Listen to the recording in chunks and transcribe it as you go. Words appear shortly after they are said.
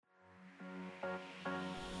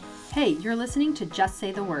Hey, you're listening to Just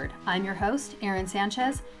Say the Word. I'm your host, Erin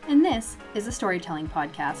Sanchez, and this is a storytelling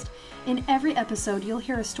podcast. In every episode, you'll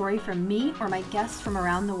hear a story from me or my guests from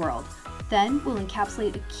around the world. Then we'll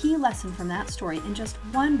encapsulate a key lesson from that story in just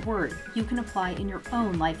one word you can apply in your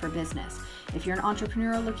own life or business. If you're an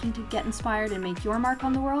entrepreneur looking to get inspired and make your mark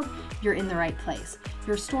on the world, you're in the right place.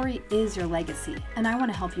 Your story is your legacy, and I want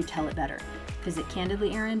to help you tell it better. Visit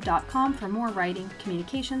candidlyerin.com for more writing,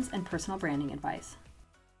 communications, and personal branding advice.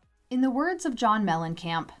 In the words of John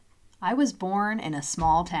Mellencamp, I was born in a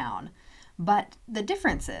small town, but the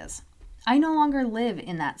difference is I no longer live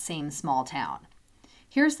in that same small town.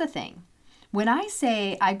 Here's the thing. When I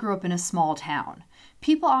say I grew up in a small town,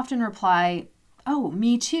 people often reply, "Oh,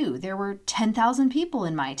 me too. There were 10,000 people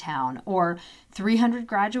in my town," or 300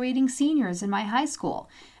 graduating seniors in my high school,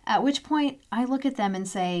 at which point I look at them and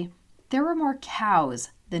say, there were more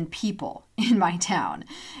cows than people in my town.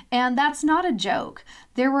 And that's not a joke.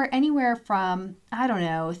 There were anywhere from,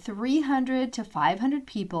 300 to 500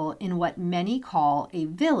 people in what many call a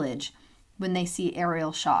village when they see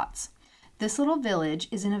aerial shots. This little village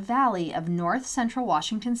is in a valley of north central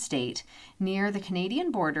Washington state near the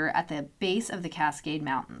Canadian border at the base of the Cascade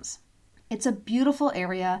Mountains. It's a beautiful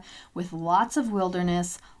area with lots of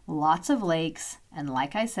wilderness, lots of lakes, and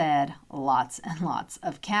like I said, lots and lots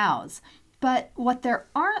of cows. But what there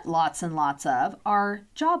aren't lots and lots of are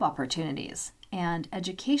job opportunities and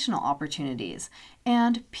educational opportunities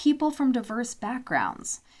and people from diverse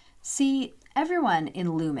backgrounds. See, everyone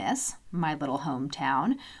in Loomis, my little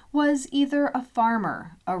hometown, was either a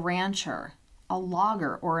farmer, a rancher, a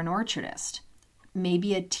logger, or an orchardist.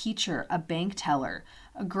 Maybe a teacher, a bank teller,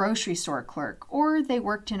 a grocery store clerk, or they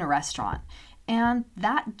worked in a restaurant. And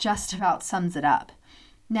that just about sums it up.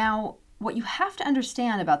 Now, what you have to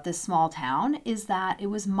understand about this small town is that it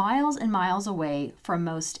was miles and miles away from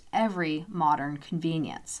most every modern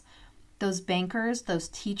convenience. Those bankers, those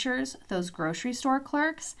teachers, those grocery store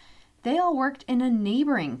clerks, they all worked in a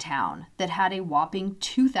neighboring town that had a whopping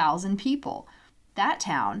 2,000 people. That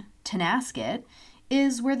town, Tonasket,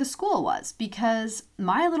 is where the school was because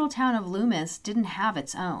my little town of Loomis didn't have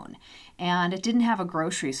its own. And it didn't have a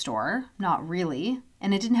grocery store, not really,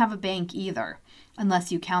 and it didn't have a bank either, unless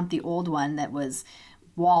you count the old one that was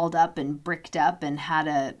walled up and bricked up and had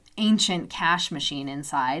an ancient cash machine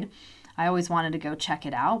inside. I always wanted to go check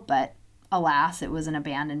it out, but alas, it was an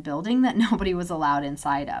abandoned building that nobody was allowed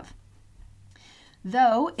inside of.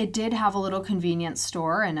 Though it did have a little convenience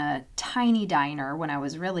store and a tiny diner when I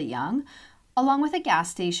was really young, along with a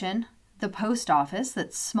gas station, the post office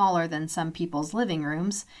that's smaller than some people's living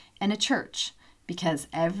rooms, and a church, because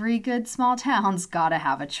every good small town's gotta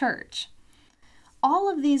have a church.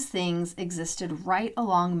 All of these things existed right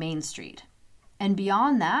along Main Street. And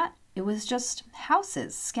beyond that, it was just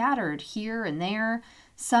houses scattered here and there,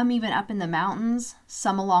 some even up in the mountains,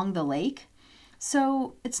 some along the lake.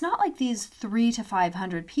 So it's not like these 300 to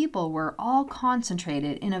 500 people were all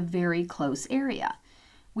concentrated in a very close area.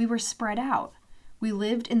 We were spread out. We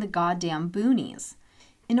lived in the goddamn boonies.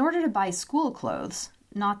 In order to buy school clothes,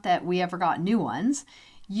 not that we ever got new ones,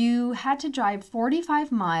 you had to drive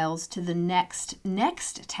 45 miles to the next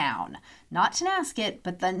town, not Tonasket,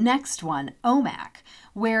 but the next one, Omak,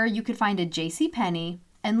 where you could find a JCPenney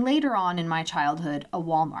and later on in my childhood, a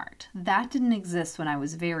Walmart. That didn't exist when I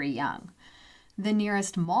was very young. The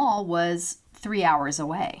nearest mall was 3 hours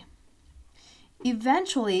away.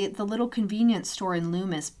 Eventually, the little convenience store in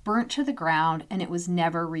Loomis burnt to the ground and it was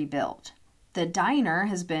never rebuilt. The diner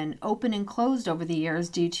has been open and closed over the years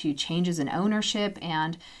due to changes in ownership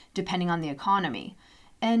and depending on the economy.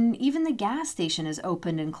 And even the gas station is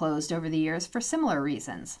opened and closed over the years for similar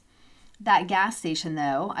reasons. That gas station,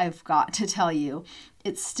 though, I've got to tell you,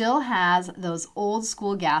 it still has those old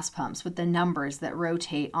school gas pumps with the numbers that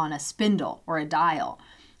rotate on a spindle or a dial.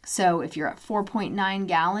 So if you're at 4.9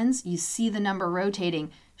 gallons, you see the number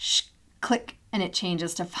rotating, click, and it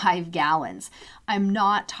changes to 5 gallons. I'm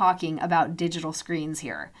not talking about digital screens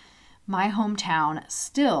here. My hometown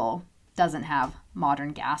still doesn't have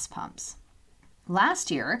modern gas pumps. Last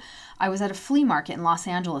year, I was at a flea market in Los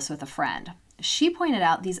Angeles with a friend. She pointed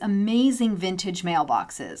out these amazing vintage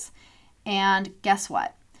mailboxes. And guess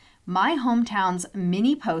what? My hometown's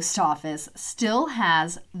mini post office still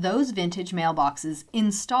has those vintage mailboxes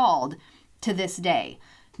installed to this day.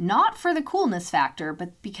 Not for the coolness factor,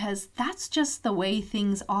 but because that's just the way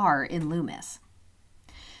things are in Loomis.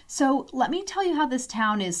 So let me tell you how this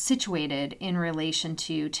town is situated in relation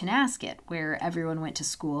to Tonasket, where everyone went to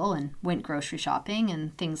school and went grocery shopping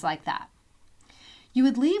and things like that. You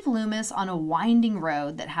would leave Loomis on a winding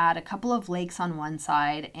road that had a couple of lakes on one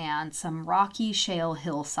side and some rocky shale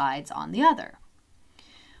hillsides on the other.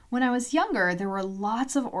 When I was younger, there were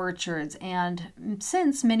lots of orchards, and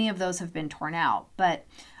since many of those have been torn out, but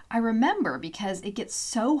I remember because it gets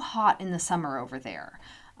so hot in the summer over there.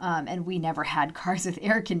 And we never had cars with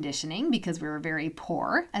air conditioning because we were very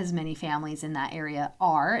poor, as many families in that area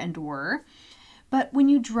are and were. But when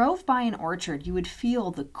you drove by an orchard, you would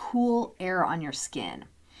feel the cool air on your skin.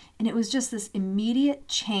 And it was just this immediate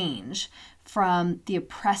change from the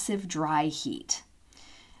oppressive dry heat.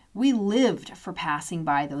 We lived for passing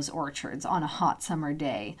by those orchards on a hot summer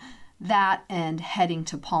day. That and heading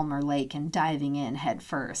to Palmer Lake and diving in head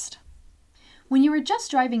first. When you were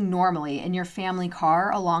just driving normally in your family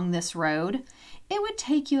car along this road, it would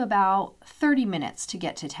take you about 30 minutes to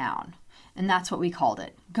get to town. And that's what we called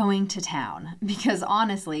it, going to town. Because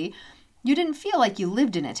honestly, you didn't feel like you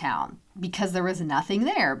lived in a town because there was nothing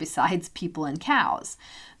there besides people and cows.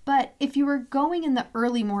 But if you were going in the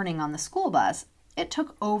early morning on the school bus, it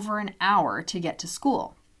took over an hour to get to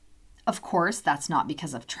school. Of course, that's not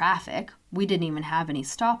because of traffic. We didn't even have any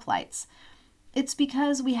stoplights. It's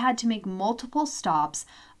because we had to make multiple stops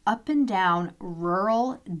up and down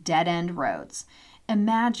rural dead-end roads.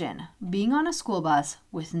 Imagine being on a school bus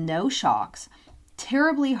with no shocks,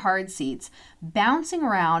 terribly hard seats, bouncing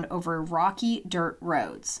around over rocky dirt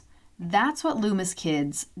roads. That's what Loomis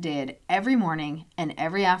kids did every morning and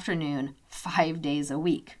every afternoon, 5 days a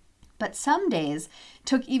week. But some days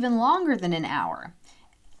took even longer than an hour.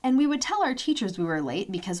 And we would tell our teachers we were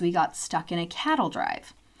late because we got stuck in a cattle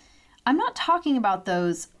drive. I'm not talking about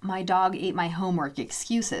those "my dog ate my homework"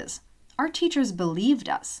 excuses. Our teachers believed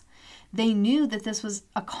us. They knew that this was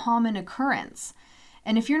a common occurrence.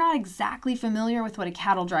 And if you're not exactly familiar with what a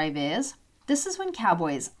cattle drive is, this is when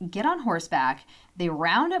cowboys get on horseback, they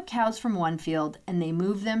round up cows from one field, and they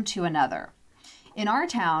move them to another. In our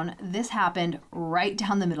town, this happened right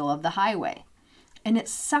down the middle of the highway. And it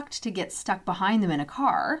sucked to get stuck behind them in a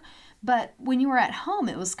car, but when you were at home,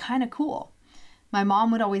 it was kind of cool. My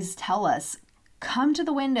mom would always tell us, "Come to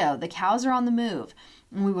the window, the cows are on the move."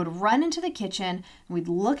 And we would run into the kitchen, and we'd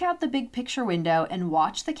look out the big picture window and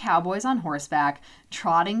watch the cowboys on horseback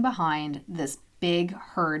trotting behind this big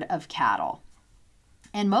herd of cattle.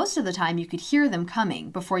 And most of the time, you could hear them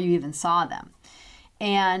coming before you even saw them.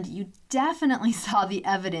 And you definitely saw the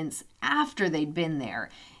evidence after they'd been there,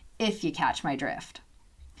 if you catch my drift.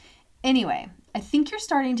 Anyway, I think you're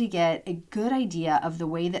starting to get a good idea of the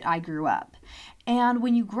way that I grew up. And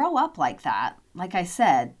when you grow up like that, like I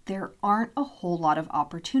said, there aren't a whole lot of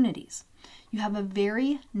opportunities. You have a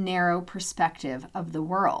very narrow perspective of the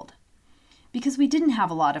world. Because we didn't have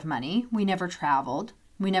a lot of money, we never traveled,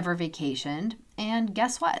 we never vacationed, and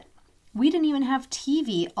guess what? We didn't even have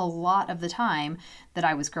TV a lot of the time that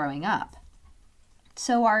I was growing up.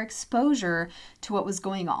 So our exposure to what was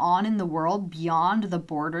going on in the world beyond the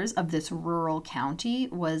borders of this rural county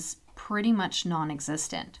was pretty much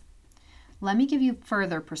non-existent. Let me give you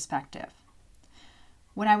further perspective.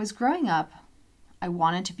 When I was growing up, I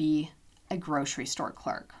wanted to be a grocery store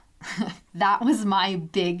clerk. That was my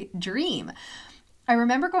big dream. I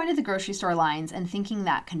remember going to the grocery store lines and thinking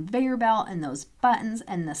that conveyor belt and those buttons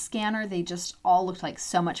and the scanner, they just all looked like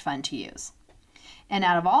so much fun to use. And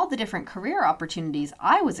out of all the different career opportunities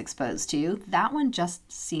I was exposed to, that one just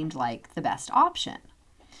seemed like the best option.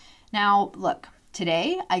 Now, look,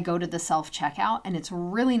 today I go to the self-checkout and it's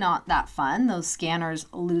really not that fun. Those scanners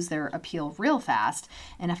lose their appeal real fast.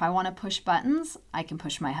 And if I want to push buttons, I can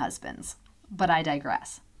push my husband's. But I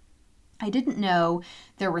digress. I didn't know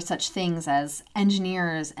there were such things as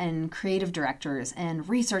engineers and creative directors and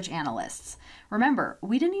research analysts. Remember,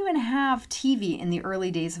 we didn't even have TV in the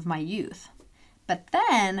early days of my youth. But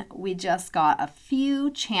then we just got a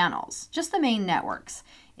few channels, just the main networks,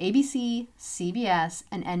 ABC, CBS,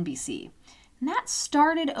 and NBC. And that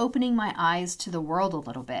started opening my eyes to the world a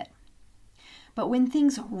little bit. But when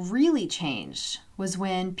things really changed was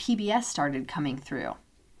when PBS started coming through.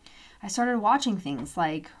 I started watching things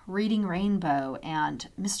like Reading Rainbow and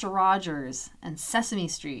Mr. Rogers and Sesame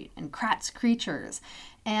Street and Kratz Creatures.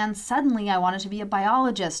 And suddenly I wanted to be a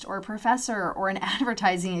biologist or a professor or an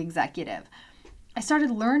advertising executive. I started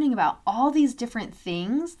learning about all these different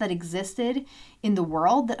things that existed in the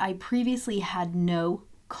world that I previously had no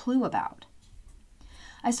clue about.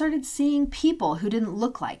 I started seeing people who didn't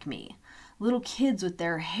look like me. Little kids with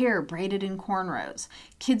their hair braided in cornrows,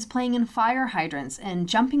 kids playing in fire hydrants and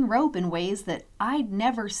jumping rope in ways that I'd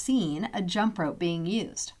never seen a jump rope being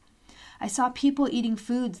used. I saw people eating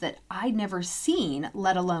foods that I'd never seen,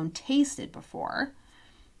 let alone tasted before.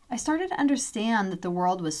 I started to understand that the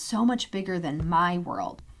world was so much bigger than my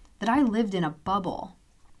world, that I lived in a bubble.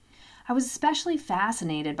 I was especially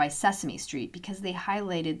fascinated by Sesame Street because they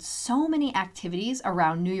highlighted so many activities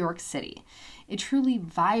around New York City, a truly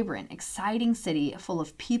vibrant, exciting city full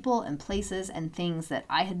of people and places and things that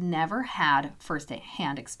I had never had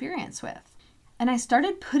first-hand experience with. And I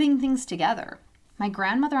started putting things together. My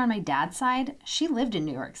grandmother on my dad's side, she lived in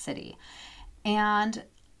New York City. And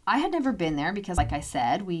I had never been there because, like I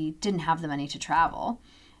said, we didn't have the money to travel.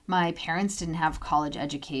 My parents didn't have college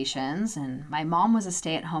educations, and my mom was a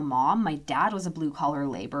stay-at-home mom. My dad was a blue-collar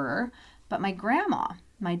laborer. But my grandma,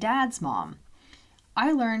 my dad's mom,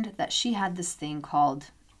 I learned that she had this thing called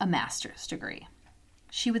a master's degree.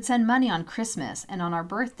 She would send money on Christmas and on our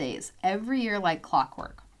birthdays every year like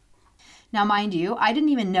clockwork. Now, mind you, I didn't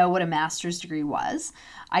even know what a master's degree was.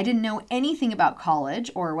 I didn't know anything about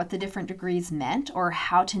college or what the different degrees meant or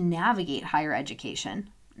how to navigate higher education.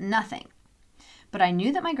 Nothing. But I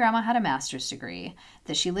knew that my grandma had a master's degree,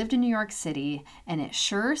 that she lived in New York City, and it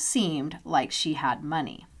sure seemed like she had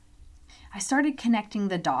money. I started connecting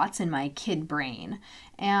the dots in my kid brain,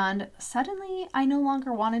 and suddenly I no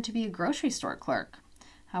longer wanted to be a grocery store clerk.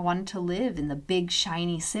 I wanted to live in the big,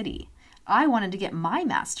 shiny city. I wanted to get my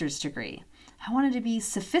master's degree. I wanted to be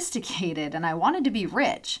sophisticated, and I wanted to be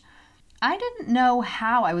rich. I didn't know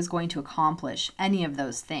how I was going to accomplish any of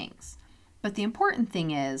those things. But the important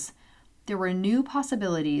thing is, there were new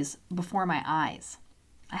possibilities before my eyes.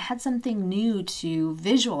 I had something new to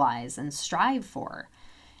visualize and strive for.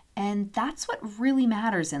 And that's what really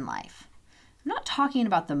matters in life. I'm not talking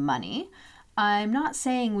about the money. I'm not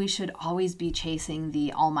saying we should always be chasing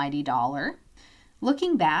the almighty dollar.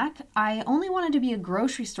 Looking back, I only wanted to be a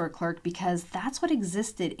grocery store clerk because that's what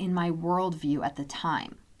existed in my worldview at the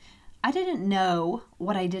time. I didn't know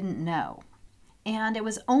what I didn't know. And it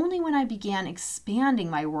was only when I began expanding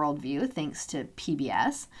my worldview, thanks to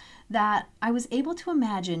PBS, that I was able to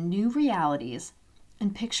imagine new realities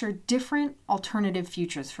and picture different alternative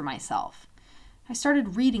futures for myself. I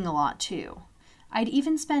started reading a lot too. I'd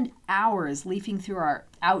even spend hours leafing through our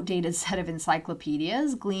outdated set of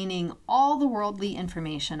encyclopedias, gleaning all the worldly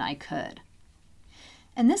information I could.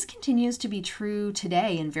 And this continues to be true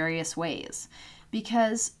today in various ways,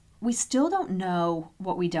 because we still don't know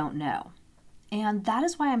what we don't know. And that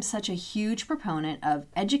is why I'm such a huge proponent of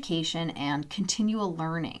education and continual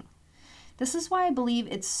learning. This is why I believe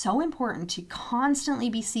it's so important to constantly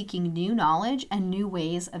be seeking new knowledge and new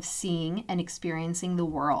ways of seeing and experiencing the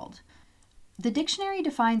world. The dictionary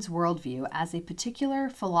defines worldview as a particular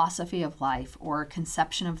philosophy of life or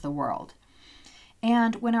conception of the world.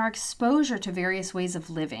 And when our exposure to various ways of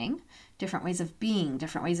living, different ways of being,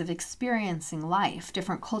 different ways of experiencing life,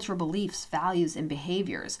 different cultural beliefs, values, and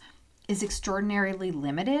behaviors is extraordinarily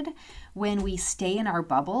limited, when we stay in our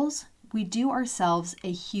bubbles, we do ourselves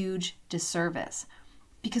a huge disservice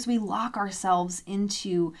because we lock ourselves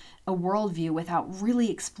into a worldview without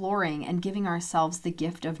really exploring and giving ourselves the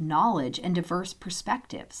gift of knowledge and diverse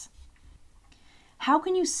perspectives. How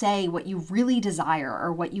can you say what you really desire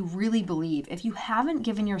or what you really believe if you haven't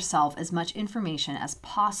given yourself as much information as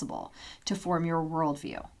possible to form your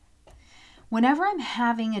worldview? Whenever I'm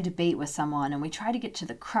having a debate with someone and we try to get to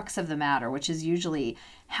the crux of the matter, which is usually,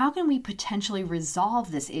 how can we potentially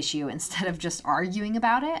resolve this issue instead of just arguing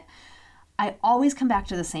about it? I always come back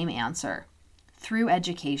to the same answer: through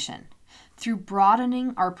education, through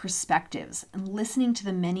broadening our perspectives and listening to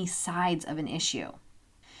the many sides of an issue.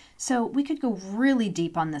 So we could go really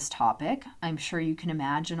deep on this topic. I'm sure you can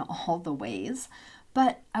imagine all the ways,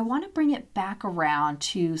 but I want to bring it back around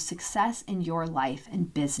to success in your life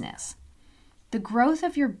and business. The growth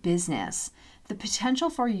of your business, the potential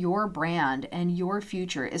for your brand and your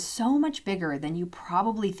future is so much bigger than you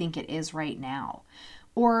probably think it is right now.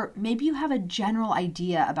 Or maybe you have a general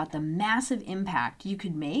idea about the massive impact you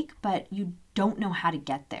could make, but you don't know how to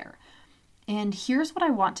get there. And here's what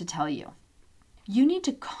I want to tell you. You need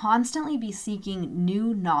to constantly be seeking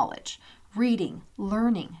new knowledge, reading,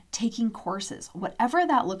 learning, taking courses, whatever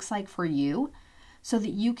that looks like for you, so that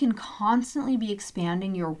you can constantly be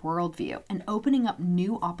expanding your worldview and opening up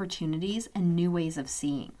new opportunities and new ways of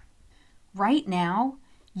seeing. Right now,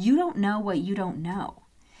 you don't know what you don't know.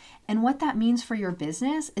 And what that means for your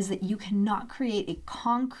business is that you cannot create a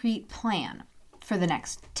concrete plan for the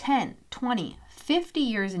next 10, 20, 50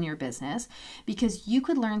 years in your business because you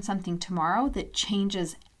could learn something tomorrow that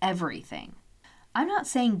changes everything. I'm not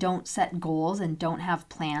saying don't set goals and don't have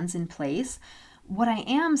plans in place. What I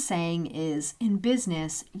am saying is, in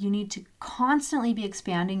business, you need to constantly be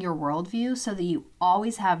expanding your worldview so that you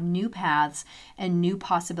always have new paths and new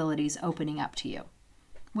possibilities opening up to you.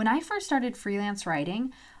 When I first started freelance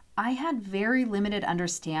writing, I had very limited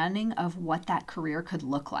understanding of what that career could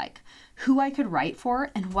look like, who I could write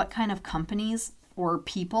for, and what kind of companies or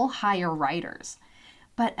people hire writers.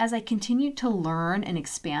 But as I continued to learn and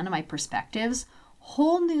expand my perspectives,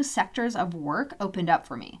 whole new sectors of work opened up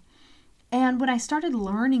for me. And when I started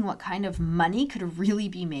learning what kind of money could really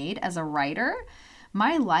be made as a writer,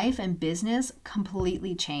 my life and business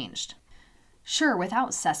completely changed. Sure,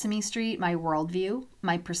 without Sesame Street, my worldview,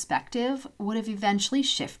 my perspective would have eventually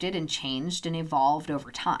shifted and changed and evolved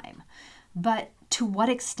over time. But to what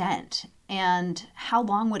extent, and how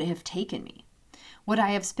long would it have taken me? Would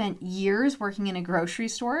I have spent years working in a grocery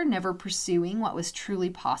store, never pursuing what was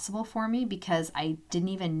truly possible for me because I didn't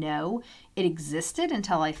even know it existed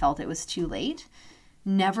until I felt it was too late?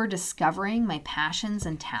 Never discovering my passions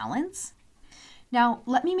and talents? Now,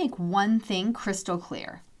 let me make one thing crystal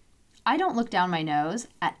clear. I don't look down my nose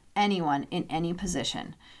at anyone in any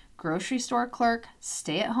position. Grocery store clerk,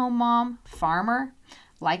 stay-at-home mom, farmer.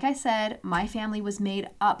 Like I said, my family was made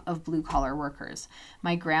up of blue-collar workers.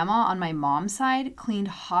 My grandma on my mom's side cleaned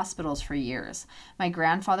hospitals for years. My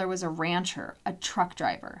grandfather was a rancher, a truck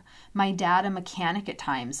driver. My dad a mechanic at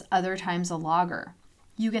times, other times a logger.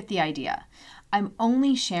 You get the idea. I'm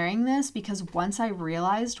only sharing this because once I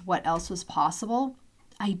realized what else was possible,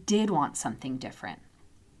 I did want something different.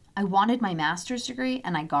 I wanted my master's degree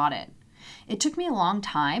and I got it. It took me a long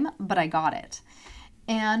time, but I got it.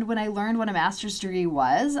 And when I learned what a master's degree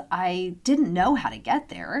was, I didn't know how to get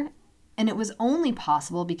there. And it was only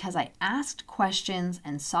possible because I asked questions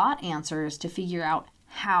and sought answers to figure out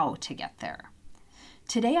how to get there.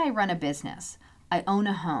 Today I run a business. I own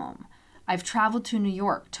a home. I've traveled to New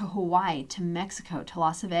York, to Hawaii, to Mexico, to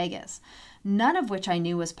Las Vegas, none of which I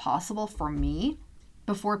knew was possible for me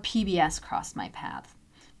before PBS crossed my path,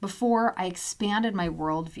 before I expanded my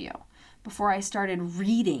worldview, before I started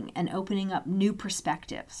reading and opening up new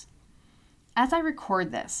perspectives. As I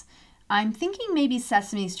record this, I'm thinking maybe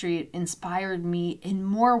Sesame Street inspired me in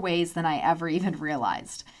more ways than I ever even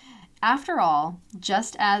realized. After all,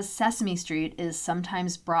 just as Sesame Street is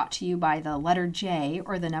sometimes brought to you by the letter J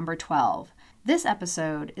or the number 12, this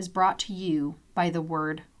episode is brought to you by the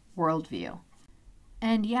word worldview.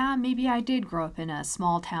 And yeah, maybe I did grow up in a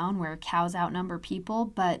small town where cows outnumber people,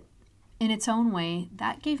 but in its own way,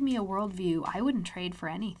 that gave me a worldview I wouldn't trade for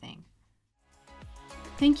anything.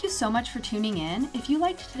 Thank you so much for tuning in. If you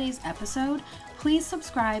liked today's episode, please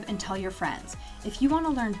subscribe and tell your friends. If you want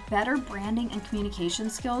to learn better branding and communication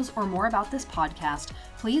skills or more about this podcast,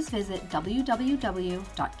 please visit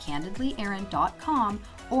www.candidlyaaron.com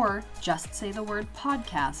or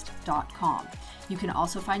justsaythewordpodcast.com. You can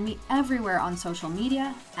also find me everywhere on social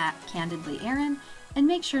media @candidlyaaron, and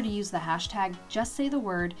make sure to use the hashtag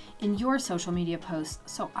JustSayTheWord in your social media posts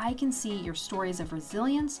so I can see your stories of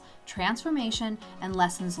resilience, transformation, and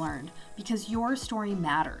lessons learned, because your story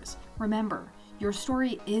matters. Remember, your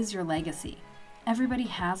story is your legacy. Everybody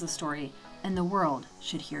has a story, and the world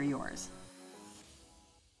should hear yours.